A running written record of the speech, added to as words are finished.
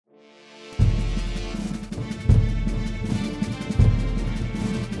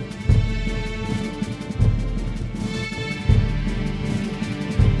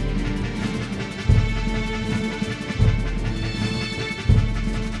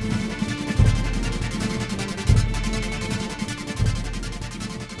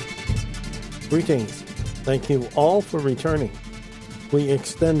Greetings. Thank you all for returning. We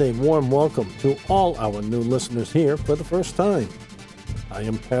extend a warm welcome to all our new listeners here for the first time. I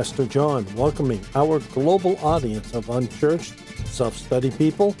am Pastor John, welcoming our global audience of unchurched, self-study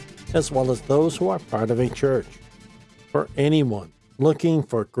people, as well as those who are part of a church. For anyone looking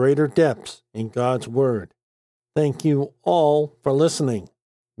for greater depths in God's Word, thank you all for listening.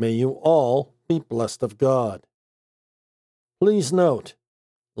 May you all be blessed of God. Please note,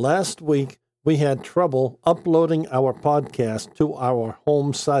 last week we had trouble uploading our podcast to our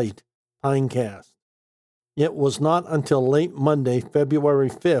home site, Pinecast. It was not until late Monday,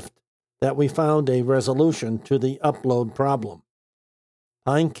 February 5th, that we found a resolution to the upload problem.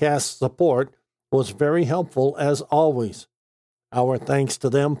 Pinecast support was very helpful as always. Our thanks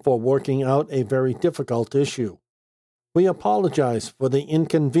to them for working out a very difficult issue. We apologize for the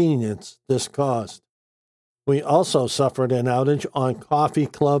inconvenience this caused. We also suffered an outage on Coffee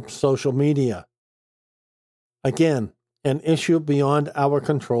Club social media. Again, an issue beyond our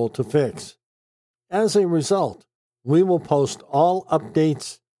control to fix. As a result, we will post all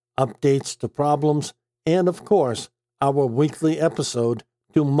updates to problems, and of course, our weekly episode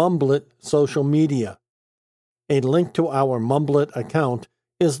to Mumblet social media. A link to our Mumblet account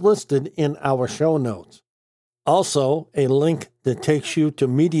is listed in our show notes. Also, a link that takes you to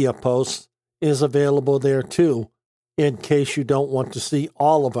media posts is available there too, in case you don't want to see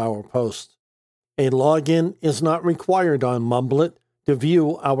all of our posts. A login is not required on Mumblet to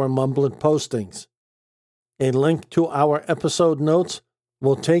view our Mumblet postings. A link to our episode notes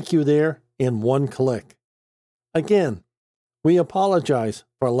will take you there in one click. Again, we apologize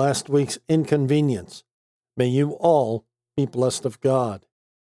for last week's inconvenience. May you all be blessed of God.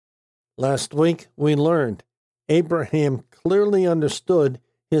 Last week we learned Abraham clearly understood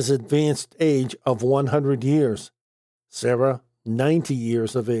his advanced age of 100 years, Sarah 90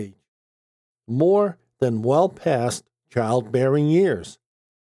 years of age, more than well past childbearing years.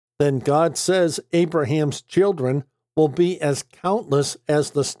 Then God says Abraham's children will be as countless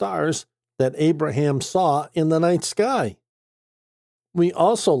as the stars that Abraham saw in the night sky. We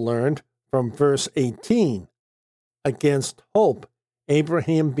also learned from verse 18, against hope,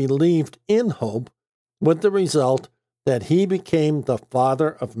 Abraham believed in hope, with the result that he became the father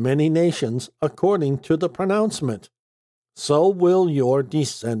of many nations according to the pronouncement, so will your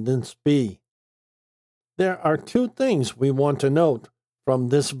descendants be. There are two things we want to note from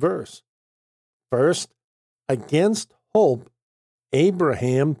this verse. First, against hope,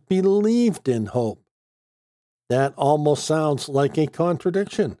 Abraham believed in hope. That almost sounds like a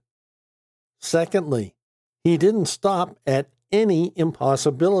contradiction. Secondly, he didn't stop at any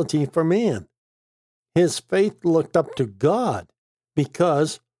impossibility for man. His faith looked up to God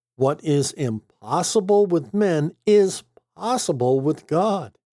because what is impossible with men is possible with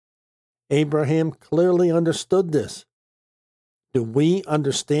God. Abraham clearly understood this. Do we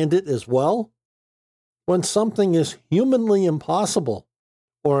understand it as well? When something is humanly impossible,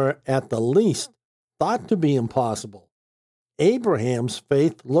 or at the least thought to be impossible, Abraham's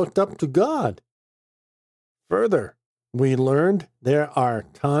faith looked up to God. Further, we learned there are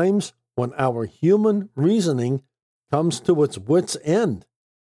times when our human reasoning comes to its wit's end.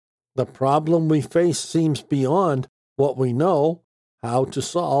 The problem we face seems beyond what we know how to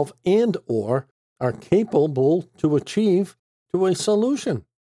solve and or are capable to achieve to a solution.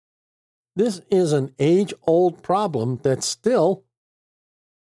 This is an age-old problem that still.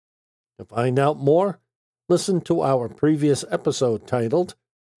 To find out more, listen to our previous episode titled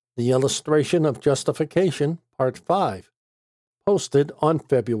The Illustration of Justification, Part 5, posted on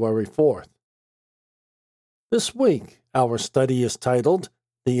February 4th. This week, our study is titled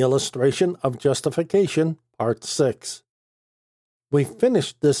The Illustration of Justification, Part 6. We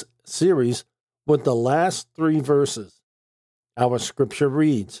finished this series with the last 3 verses. Our scripture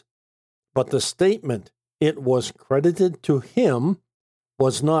reads, "But the statement, 'it was credited to him,'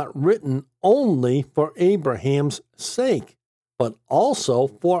 was not written only for Abraham's sake, but also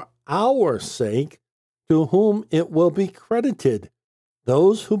for our sake, to whom it will be credited,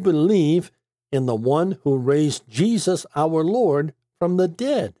 those who believe in the one who raised Jesus our Lord from the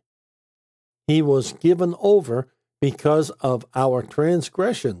dead. He was given over because of our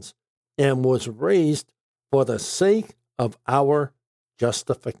transgressions and was raised for the sake of our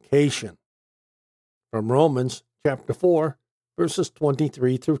justification." From Romans chapter 4, verses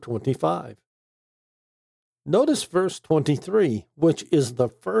 23 through 25. Notice verse 23, which is the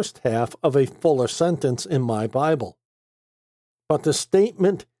first half of a fuller sentence in my Bible. But the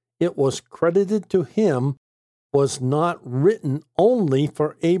statement, "it was credited to him," was not written only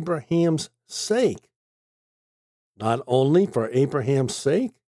for Abraham's sake. Not only for Abraham's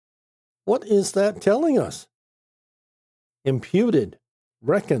sake? What is that telling us? Imputed,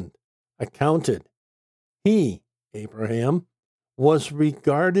 reckoned, accounted. He, Abraham, was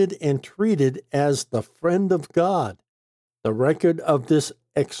regarded and treated as the friend of God. The record of this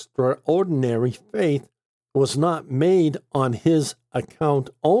extraordinary faith was not made on his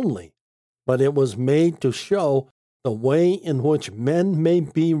account only, but it was made to show the way in which men may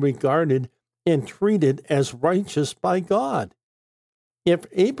be regarded and treated as righteous by God. If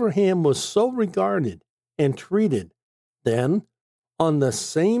Abraham was so regarded and treated, then, on the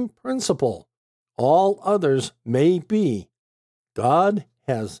same principle, all others may be. God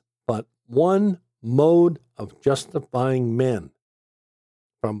has but one mode of justifying men.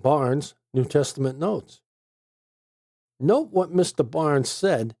 From Barnes, New Testament Notes. Note what Mr. Barnes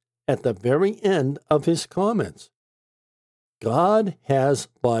said at the very end of his comments. God has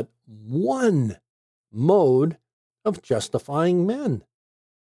but one mode of justifying men.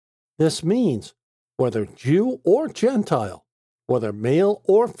 This means, whether Jew or Gentile, whether male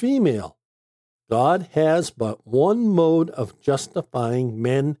or female, God has but one mode of justifying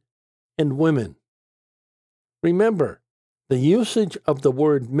men and women. Remember, the usage of the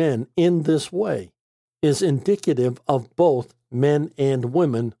word men in this way is indicative of both men and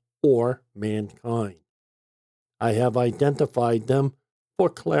women or mankind. I have identified them for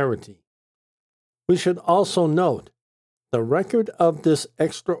clarity. We should also note the record of this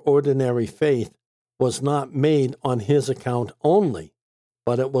extraordinary faith was not made on his account only,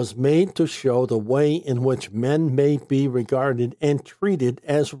 but it was made to show the way in which men may be regarded and treated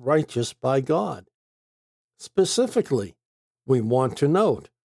as righteous by God. Specifically, we want to note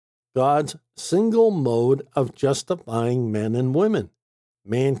God's single mode of justifying men and women,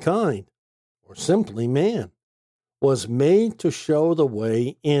 mankind, or simply man, was made to show the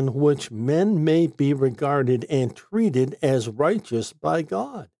way in which men may be regarded and treated as righteous by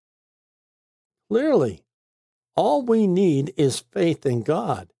God. Clearly, all we need is faith in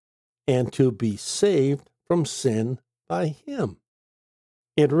God and to be saved from sin by Him.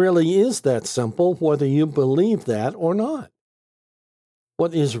 It really is that simple, whether you believe that or not.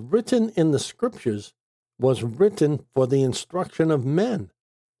 What is written in the Scriptures was written for the instruction of men,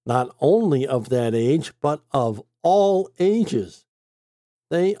 not only of that age, but of all ages.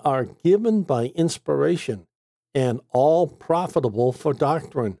 They are given by inspiration and all profitable for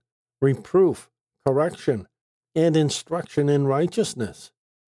doctrine, reproof, correction, and instruction in righteousness.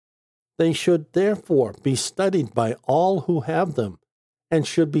 They should therefore be studied by all who have them, and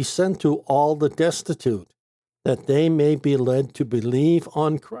should be sent to all the destitute, that they may be led to believe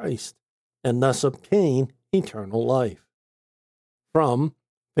on Christ, and thus obtain eternal life. From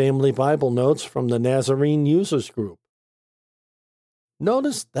Family Bible Notes from the Nazarene Users Group.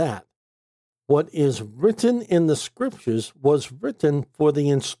 Notice that what is written in the Scriptures was written for the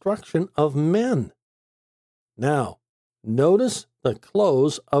instruction of men. Now, notice the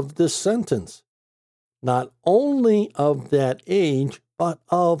close of this sentence. Not only of that age, but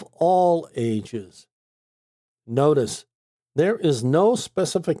of all ages. Notice, there is no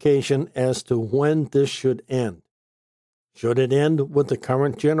specification as to when this should end. Should it end with the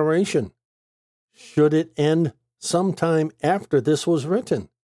current generation? Should it end sometime after this was written?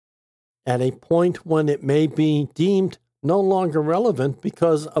 At a point when it may be deemed no longer relevant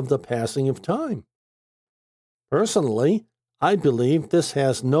because of the passing of time? Personally, I believe this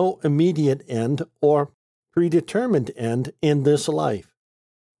has no immediate end or predetermined end in this life.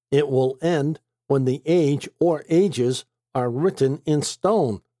 It will end when the age or ages are written in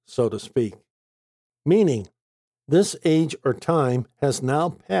stone, so to speak. Meaning, this age or time has now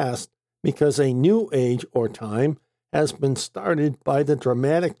passed because a new age or time has been started by the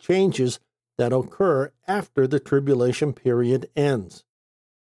dramatic changes that occur after the tribulation period ends.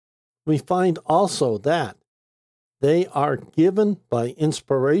 We find also that they are given by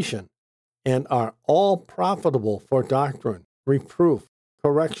inspiration and are all profitable for doctrine, reproof,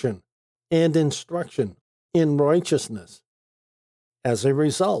 correction, and instruction in righteousness. As a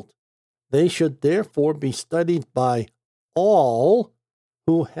result, they should therefore be studied by all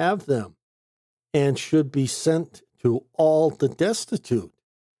who have them, and should be sent to all the destitute,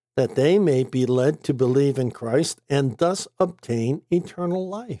 that they may be led to believe in Christ and thus obtain eternal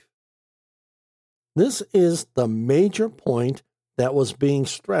life. This is the major point that was being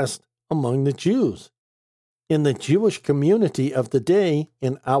stressed among the Jews. In the Jewish community of the day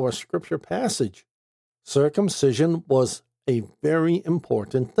in our scripture passage, circumcision was a very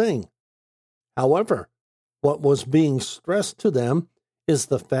important thing. However, what was being stressed to them is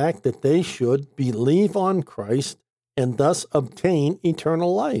the fact that they should believe on Christ and thus obtain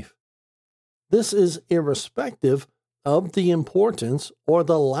eternal life. This is irrespective of the importance or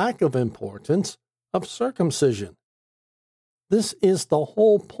the lack of importance of circumcision. This is the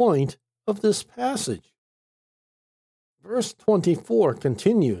whole point of this passage. Verse 24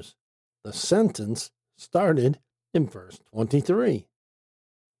 continues. The sentence started in verse 23.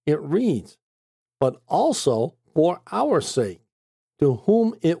 It reads, "But also for our sake, to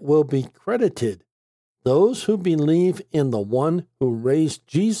whom it will be credited, those who believe in the one who raised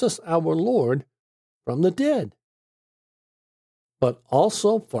Jesus our Lord from the dead." But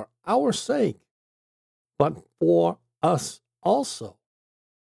also for our sake, but for us also.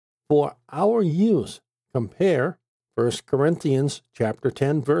 For our use, compare 1 Corinthians chapter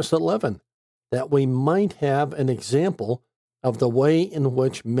 10, verse 11, that we might have an example of the way in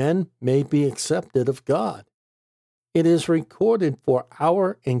which men may be accepted of God. It is recorded for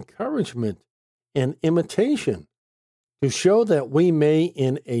our encouragement and imitation, to show that we may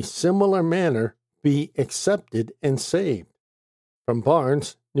in a similar manner be accepted and saved. From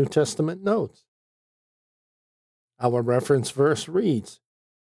Barnes' New Testament Notes. Our reference verse reads,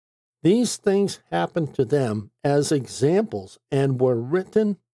 "These things happened to them as examples and were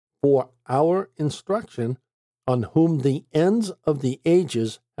written for our instruction, on whom the ends of the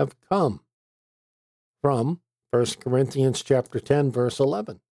ages have come." From 1 Corinthians chapter 10, verse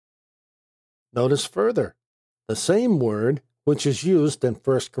 11. Notice further, the same word which is used in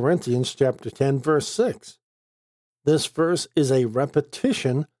 1 Corinthians chapter 10, verse 6. This verse is a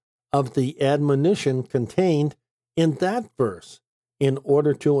repetition of the admonition contained in that verse in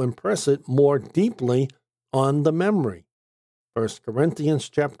order to impress it more deeply on the memory. 1 Corinthians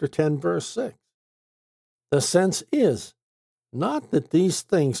chapter 10, verse 6. The sense is not that these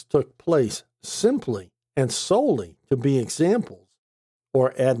things took place simply and solely to be examples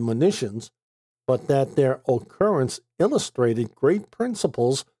or admonitions, but that their occurrence illustrated great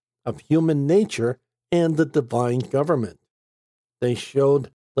principles of human nature and the divine government. They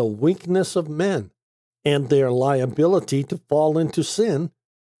showed the weakness of men and their liability to fall into sin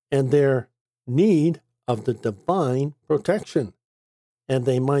and their need of the divine protection, and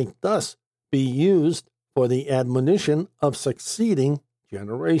they might thus be used for the admonition of succeeding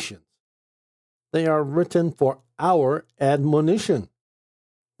generations. They are written for our admonition.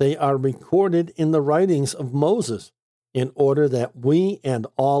 They are recorded in the writings of Moses in order that we and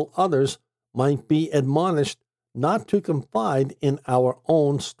all others might be admonished not to confide in our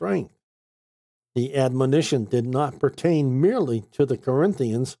own strength. The admonition did not pertain merely to the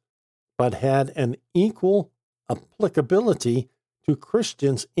Corinthians, but had an equal applicability to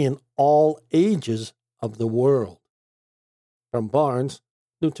Christians in all ages of the world. From Barnes'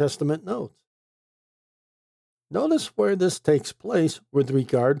 New Testament Notes. Notice where this takes place with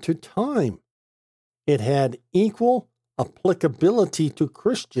regard to time. It had equal applicability to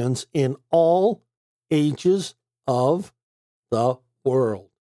Christians in all ages of the world.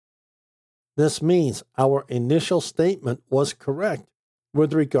 This means our initial statement was correct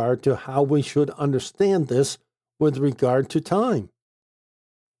with regard to how we should understand this with regard to time.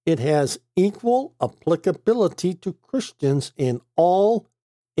 It has equal applicability to Christians in all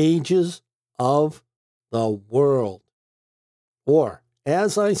ages of the world. Or,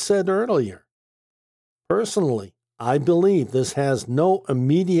 as I said earlier, personally, I believe this has no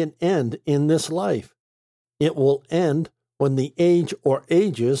immediate end in this life. It will end when the age or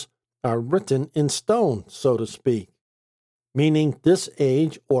ages are written in stone, so to speak, meaning this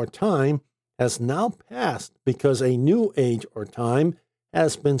age or time has now passed because a new age or time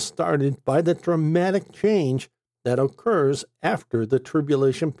has been started by the dramatic change that occurs after the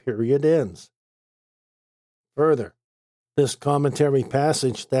tribulation period ends. Further, this commentary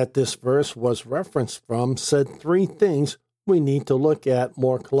passage that this verse was referenced from said three things we need to look at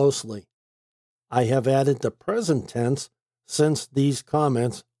more closely. I have added the present tense since these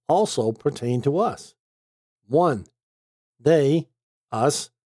comments also pertain to us. 1. They, us,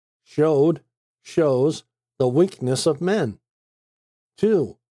 shows the weakness of men.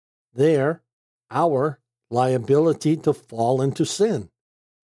 2. Their, our, liability to fall into sin.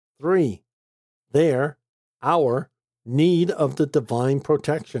 3. Their, our, need of the divine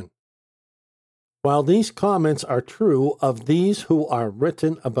protection. While these comments are true of these who are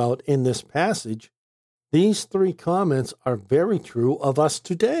written about in this passage, these three comments are very true of us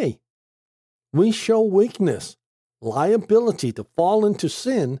today. We show weakness, liability to fall into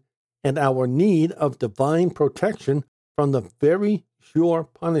sin, and our need of divine protection from the very sure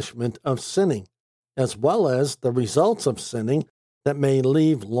punishment of sinning, as well as the results of sinning that may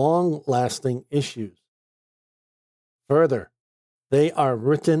leave long-lasting issues. Further, they are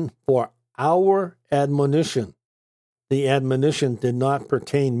written for our admonition. The admonition did not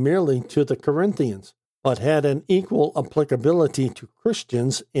pertain merely to the Corinthians, but had an equal applicability to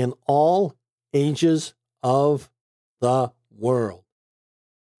Christians in all ages of the world.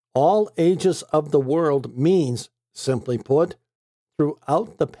 All ages of the world means, simply put,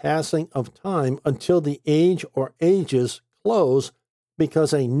 throughout the passing of time until the age or ages close,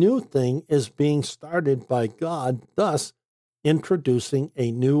 because a new thing is being started by God, thus introducing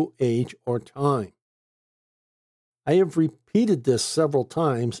a new age or time. I have repeated this several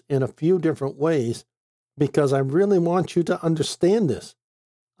times in a few different ways because I really want you to understand this.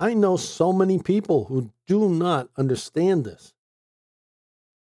 I know so many people who do not understand this.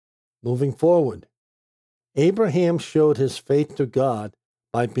 Moving forward, Abraham showed his faith to God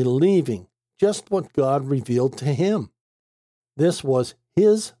by believing just what God revealed to him. This was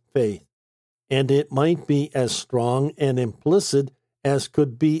his faith, and it might be as strong and implicit as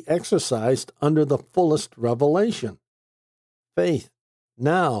could be exercised under the fullest revelation. Faith,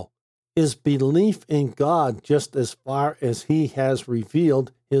 now, is belief in God just as far as he has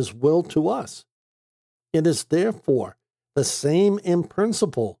revealed his will to us. It is therefore the same in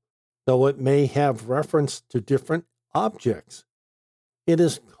principle, though it may have reference to different objects. It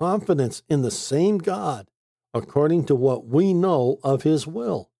is confidence in the same God, according to what we know of his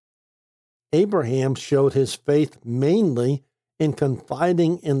will. Abraham showed his faith mainly in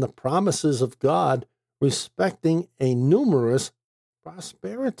confiding in the promises of God respecting a numerous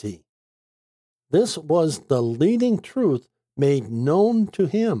prosperity. This was the leading truth made known to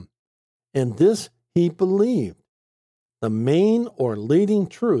him, and this he believed. The main or leading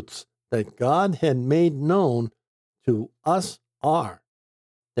truths that God had made known to us are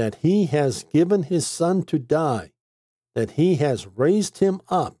that he has given his Son to die, that he has raised him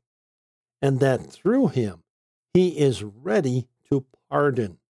up, and that through him he is ready to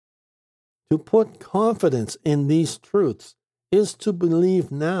pardon. To put confidence in these truths is to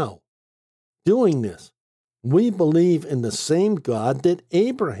believe now. Doing this, we believe in the same God that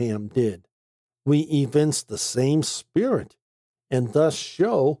Abraham did. We evince the same Spirit, and thus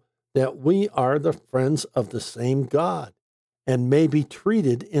show that we are the friends of the same God, and may be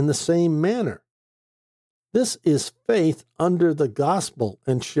treated in the same manner. This is faith under the gospel,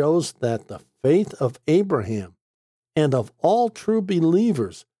 and shows that the faith of Abraham and of all true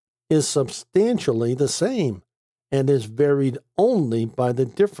believers is substantially the same, and is varied only by the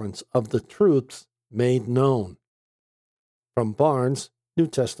difference of the truths made known. From Barnes' New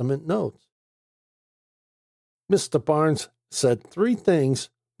Testament Notes. Mr. Barnes said 3 things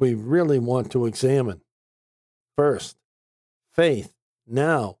we really want to examine. First, faith,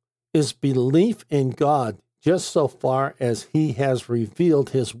 now, is belief in God just so far as he has revealed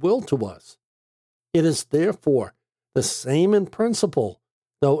his will to us. It is therefore the same in principle,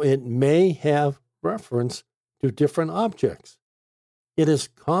 though it may have reference to different objects. It is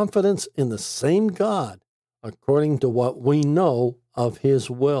confidence in the same God, according to what we know of his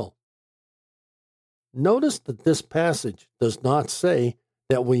will. Notice that this passage does not say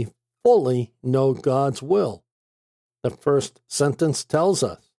that we fully know God's will. The first sentence tells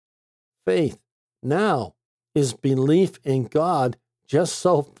us, faith, now, is belief in God just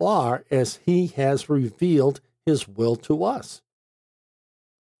so far as he has revealed his will to us.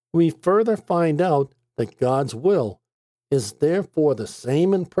 We further find out that God's will is therefore the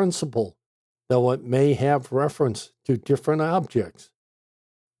same in principle, though it may have reference to different objects,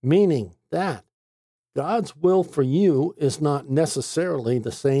 meaning that God's will for you is not necessarily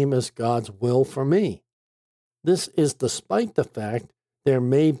the same as God's will for me. This is despite the fact there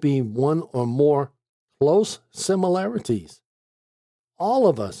may be one or more close similarities. All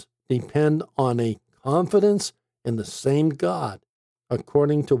of us depend on a confidence in the same God,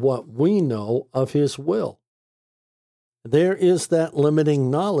 according to what we know of his will. There is that limiting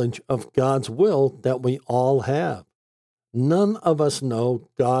knowledge of God's will that we all have. None of us know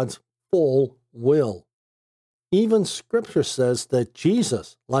God's full will. Even Scripture says that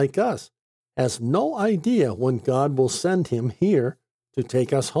Jesus, like us, has no idea when God will send him here to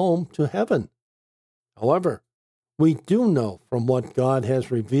take us home to heaven. However, we do know from what God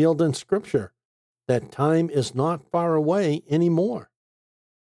has revealed in Scripture that time is not far away anymore.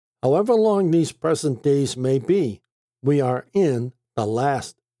 However long these present days may be, we are in the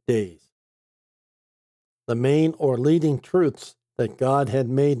last days. The main or leading truths that God had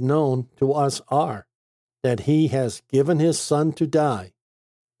made known to us are that he has given his Son to die,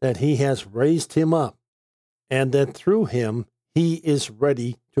 that he has raised him up, and that through him he is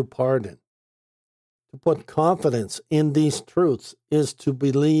ready to pardon. To put confidence in these truths is to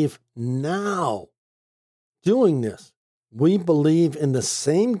believe now. Doing this, we believe in the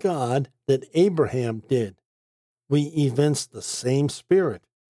same God that Abraham did. We evince the same Spirit,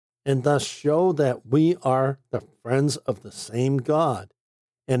 and thus show that we are the friends of the same God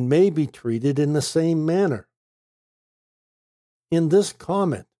and may be treated in the same manner. In this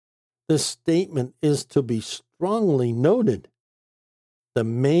comment, this statement is to be strongly noted. The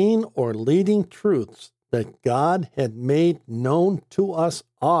main or leading truths that God had made known to us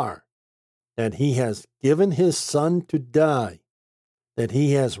are that He has given His Son to die, that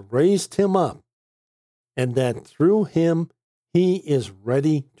He has raised Him up, and that through Him He is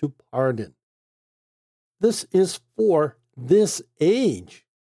ready to pardon. This is for this age.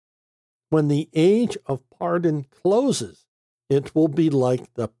 When the age of pardon closes, it will be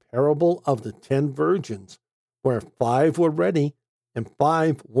like the parable of the 10 virgins, where 5 were ready and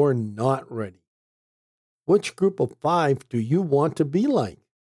 5 were not ready. Which group of 5 do you want to be like?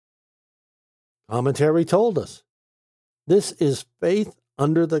 Commentary told us, this is faith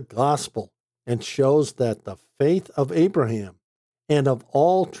under the gospel and shows that the faith of Abraham and of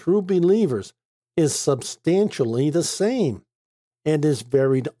all true believers is substantially the same and is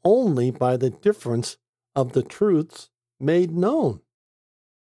varied only by the difference of the truths made known.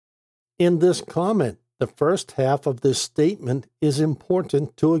 In this comment, the first half of this statement is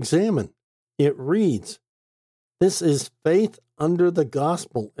important to examine. It reads, this is faith under the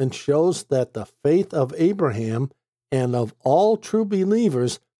gospel and shows that the faith of Abraham and of all true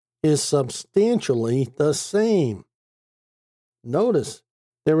believers is substantially the same. Notice,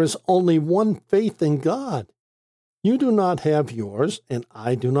 there is only one faith in God. You do not have yours, and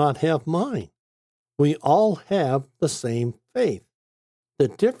I do not have mine. We all have the same faith. The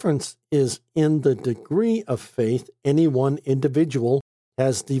difference is in the degree of faith any one individual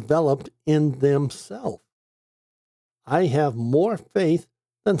has developed in themselves. I have more faith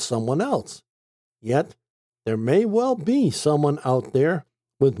than someone else, yet there may well be someone out there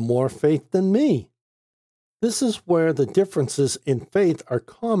with more faith than me. This is where the differences in faith are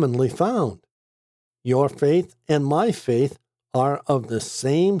commonly found. Your faith and my faith are of the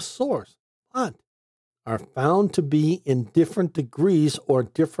same source, but are found to be in different degrees or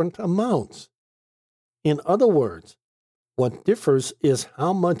different amounts. In other words, what differs is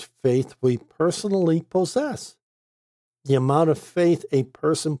how much faith we personally possess. The amount of faith a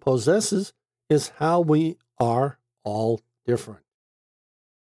person possesses is how we are all different.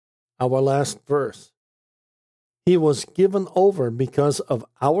 Our last verse. He was given over because of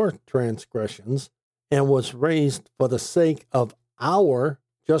our transgressions and was raised for the sake of our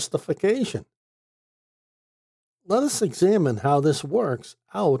justification. Let us examine how this works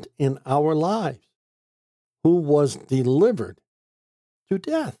out in our lives. Who was delivered to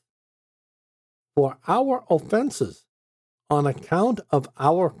death for our offenses on account of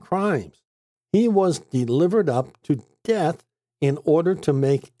our crimes. He was delivered up to death in order to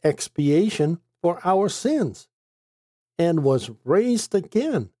make expiation for our sins, and was raised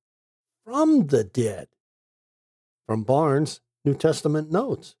again from the dead. From Barnes' New Testament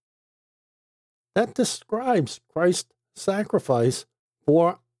Notes. That describes Christ's sacrifice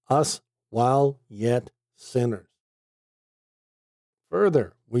for us while yet sinners.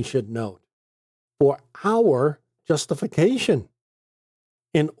 Further, we should note, for our justification,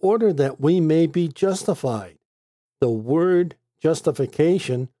 in order that we may be justified. The word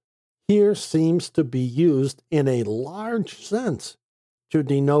justification here seems to be used in a large sense to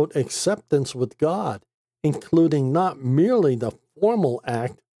denote acceptance with God, including not merely the formal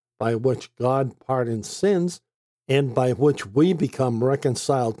act by which God pardons sins and by which we become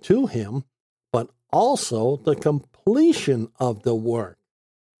reconciled to Him, but also the completion of the work,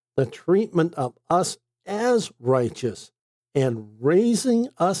 the treatment of us as righteous, and raising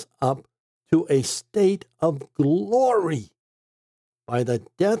us up to a state of glory. By the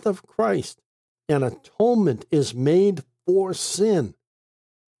death of Christ, an atonement is made for sin.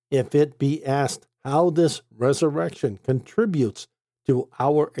 If it be asked how this resurrection contributes to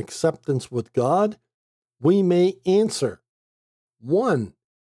our acceptance with God, we may answer, 1.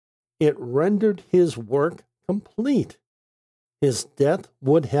 It rendered His work complete. His death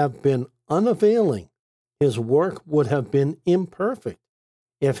would have been unavailing. His work would have been imperfect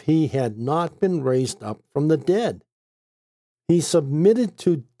if He had not been raised up from the dead. He submitted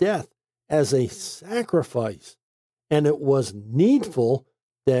to death as a sacrifice, and it was needful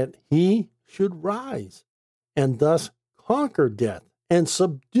that He should rise, and thus conquer death and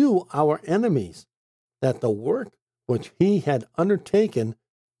subdue our enemies, that the work which He had undertaken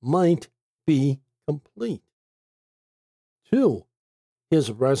might be complete. 2. His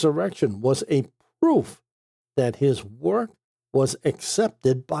resurrection was a proof that His work was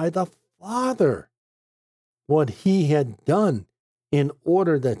accepted by the Father. What He had done in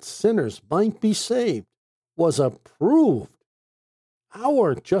order that sinners might be saved was approved.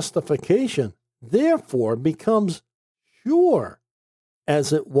 Our justification, therefore, becomes sure,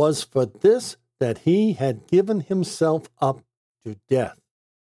 as it was for this that he had given himself up to death.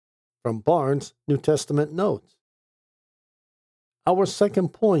 From Barnes' New Testament Notes. Our second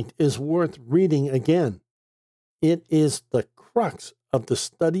point is worth reading again. It is the crux of the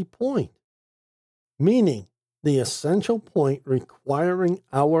study point, meaning the essential point requiring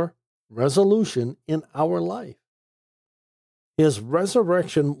our resolution in our life. His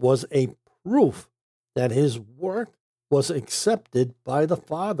resurrection was a proof that his work was accepted by the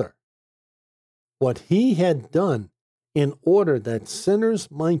Father. What he had done in order that sinners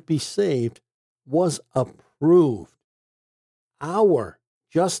might be saved was approved. Our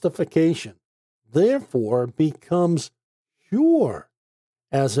justification, therefore, becomes sure,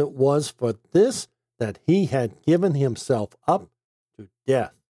 as it was for this that he had given himself up to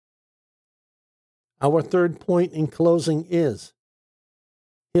death. Our third point in closing is,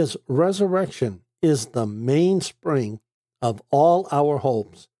 his resurrection is the mainspring of all our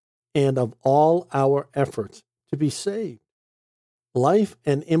hopes and of all our efforts to be saved. Life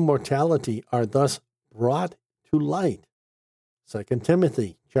and immortality are thus brought to light. 2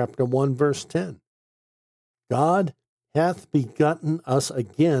 Timothy chapter 1, verse 10. God hath begotten us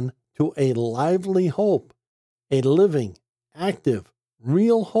again to a lively hope, a living, active,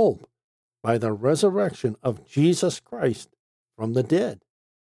 real hope, by the resurrection of Jesus Christ from the dead.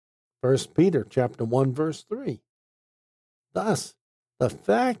 1 Peter chapter 1, verse 3. Thus, the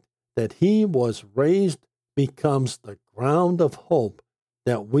fact that he was raised becomes the ground of hope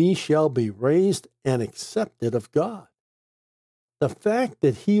that we shall be raised and accepted of God. The fact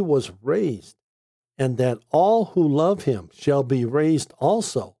that he was raised and that all who love him shall be raised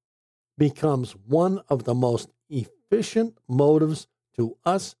also becomes one of the most efficient motives to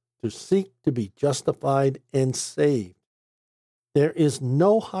us to seek to be justified and saved. There is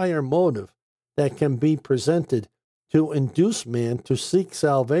no higher motive that can be presented to induce man to seek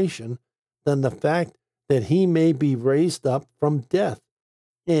salvation than the fact that he may be raised up from death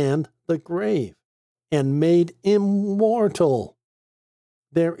and the grave and made immortal.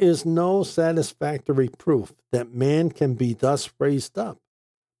 There is no satisfactory proof that man can be thus raised up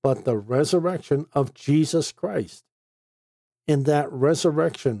but the resurrection of Jesus Christ. In that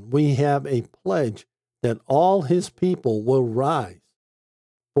resurrection, we have a pledge that all his people will rise.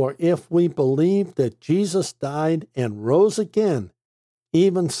 For if we believe that Jesus died and rose again,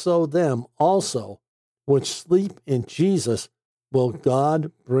 even so them also which sleep in Jesus will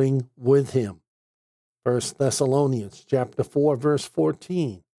God bring with him. 1 Thessalonians chapter 4, verse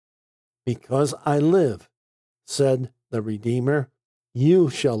 14. Because I live, said the Redeemer, you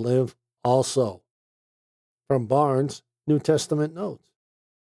shall live also. From Barnes' New Testament Notes.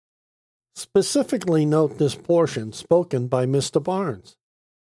 Specifically note this portion spoken by Mr. Barnes.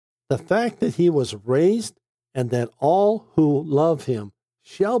 The fact that he was raised and that all who love him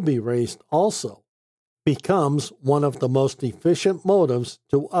shall be raised also becomes one of the most efficient motives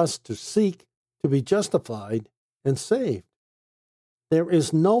to us to seek to be justified and saved. There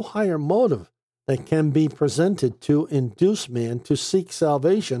is no higher motive that can be presented to induce man to seek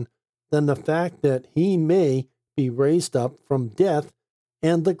salvation than the fact that he may be raised up from death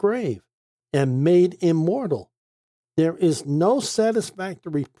and the grave and made immortal. There is no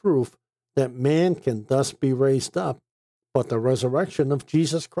satisfactory proof that man can thus be raised up but the resurrection of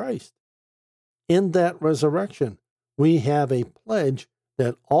Jesus Christ. In that resurrection, we have a pledge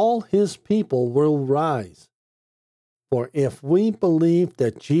that all his people will rise. For if we believe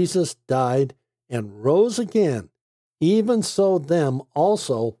that Jesus died and rose again, even so them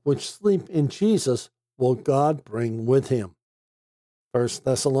also which sleep in Jesus will God bring with him. 1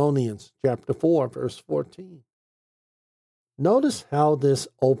 Thessalonians chapter 4, verse 14. Notice how this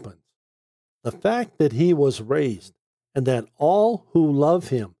opens. The fact that he was raised and that all who love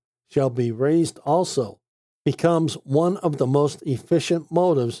him shall be raised also becomes one of the most efficient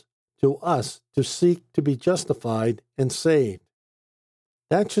motives to us to seek to be justified and saved.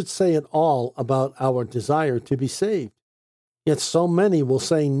 That should say it all about our desire to be saved. Yet so many will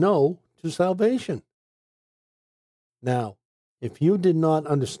say no to salvation. Now, if you did not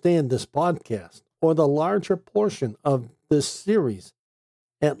understand this podcast or the larger portion of this series,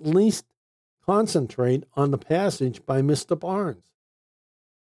 at least concentrate on the passage by Mr. Barnes.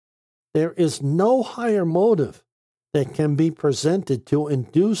 There is no higher motive that can be presented to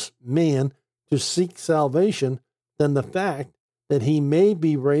induce man to seek salvation than the fact that he may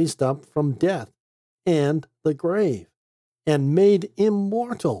be raised up from death and the grave and made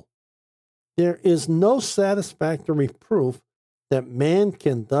immortal. There is no satisfactory proof that man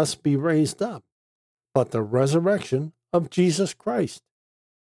can thus be raised up but the resurrection of Jesus Christ.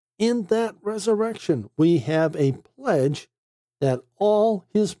 In that resurrection, we have a pledge that all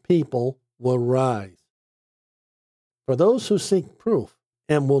his people will rise. For those who seek proof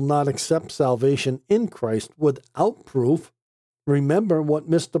and will not accept salvation in Christ without proof, remember what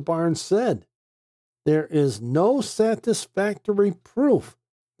Mr. Barnes said. There is no satisfactory proof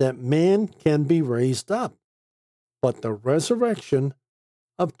that man can be raised up, but the resurrection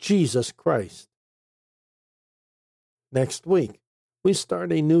of Jesus Christ. Next week, we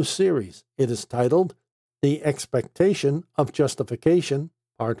start a new series. It is titled The Expectation of Justification,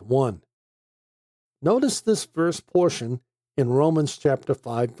 Part 1. Notice this first portion in Romans chapter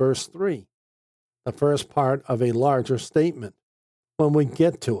 5, verse 3, the first part of a larger statement, when we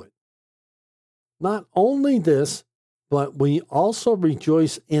get to it. Not only this, but we also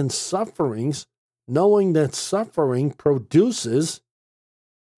rejoice in sufferings, knowing that sufferings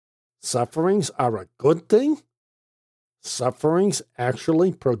are a good thing? Sufferings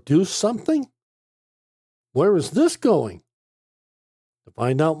actually produce something? Where is this going? To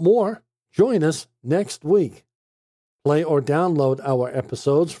find out more, join us next week. Play or download our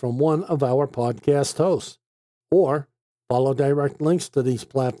episodes from one of our podcast hosts, or follow direct links to these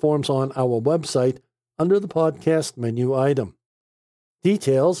platforms on our website under the podcast menu item.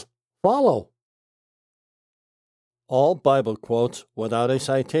 Details follow. All Bible quotes without a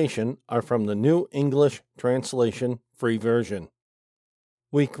citation are from the New English Translation Free Version.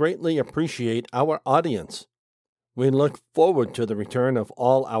 We greatly appreciate our audience. We look forward to the return of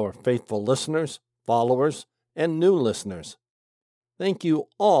all our faithful listeners, followers, and new listeners. Thank you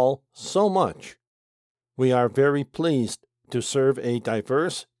all so much. We are very pleased to serve a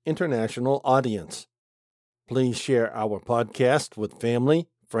diverse international audience. Please share our podcast with family,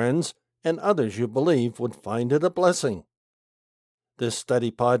 friends, and others you believe would find it a blessing. This study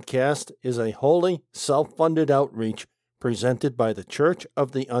podcast is a wholly self-funded outreach presented by the Church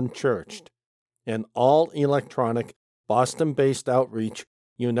of the Unchurched, an all-electronic, Boston-based outreach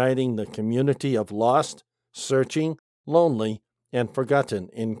uniting the community of lost, searching, lonely, and forgotten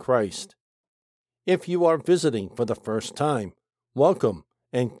in Christ. If you are visiting for the first time, welcome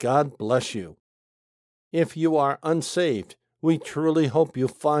and God bless you. If you are unsaved, we truly hope you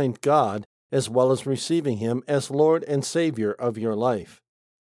find God as well as receiving Him as Lord and Savior of your life.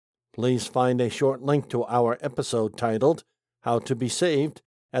 Please find a short link to our episode titled How to Be Saved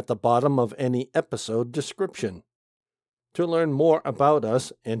at the bottom of any episode description. To learn more about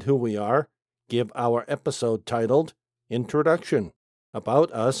us and who we are, give our episode titled Introduction,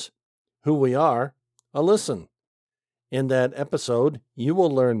 About Us, Who We Are, a listen. In that episode, you will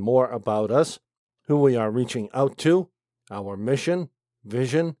learn more about us, who we are reaching out to, our mission,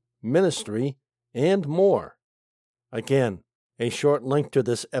 vision, ministry, and more. Again, a short link to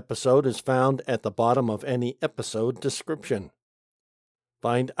this episode is found at the bottom of any episode description.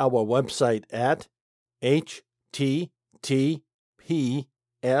 Find our website at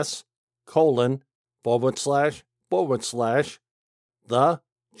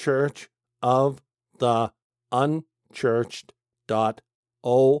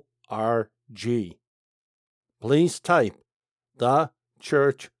Please type The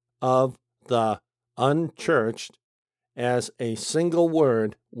Church of the Unchurched as a single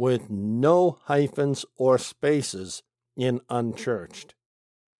word with no hyphens or spaces in unchurched.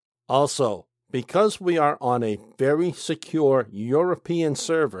 Also, because we are on a very secure European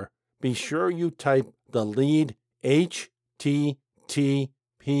server, be sure you type the lead https://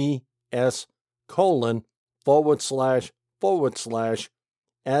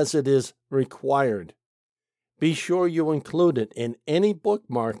 as it is required. Be sure you include it in any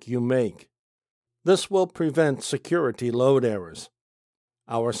bookmark you make. This will prevent security load errors.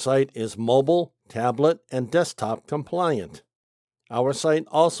 Our site is mobile, tablet, and desktop compliant. Our site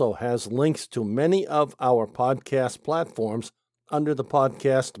also has links to many of our podcast platforms under the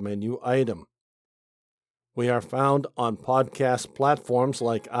podcast menu item. We are found on podcast platforms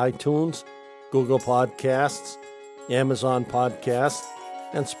like iTunes, Google Podcasts, Amazon Podcasts,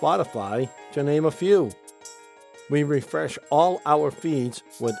 and Spotify, to name a few. We refresh all our feeds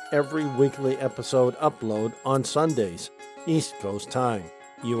with every weekly episode upload on Sundays, East Coast Time,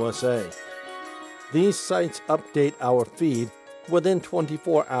 USA. These sites update our feed within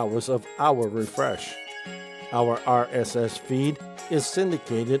 24 hours of our refresh. Our RSS feed is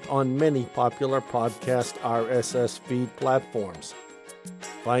syndicated on many popular podcast RSS feed platforms.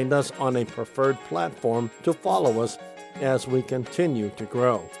 Find us on a preferred platform to follow us as we continue to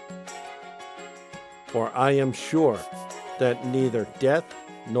grow. For I am sure that neither death,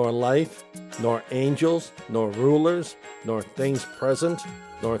 nor life, nor angels, nor rulers, nor things present,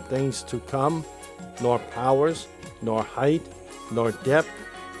 nor things to come, nor powers, nor height, nor depth,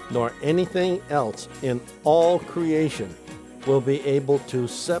 nor anything else in all creation will be able to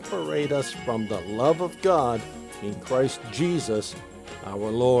separate us from the love of God in Christ Jesus our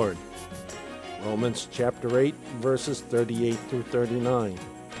Lord. Romans chapter 8, verses 38 through 39.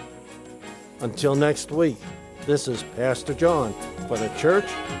 Until next week, this is Pastor John for the Church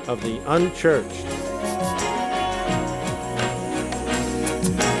of the Unchurched.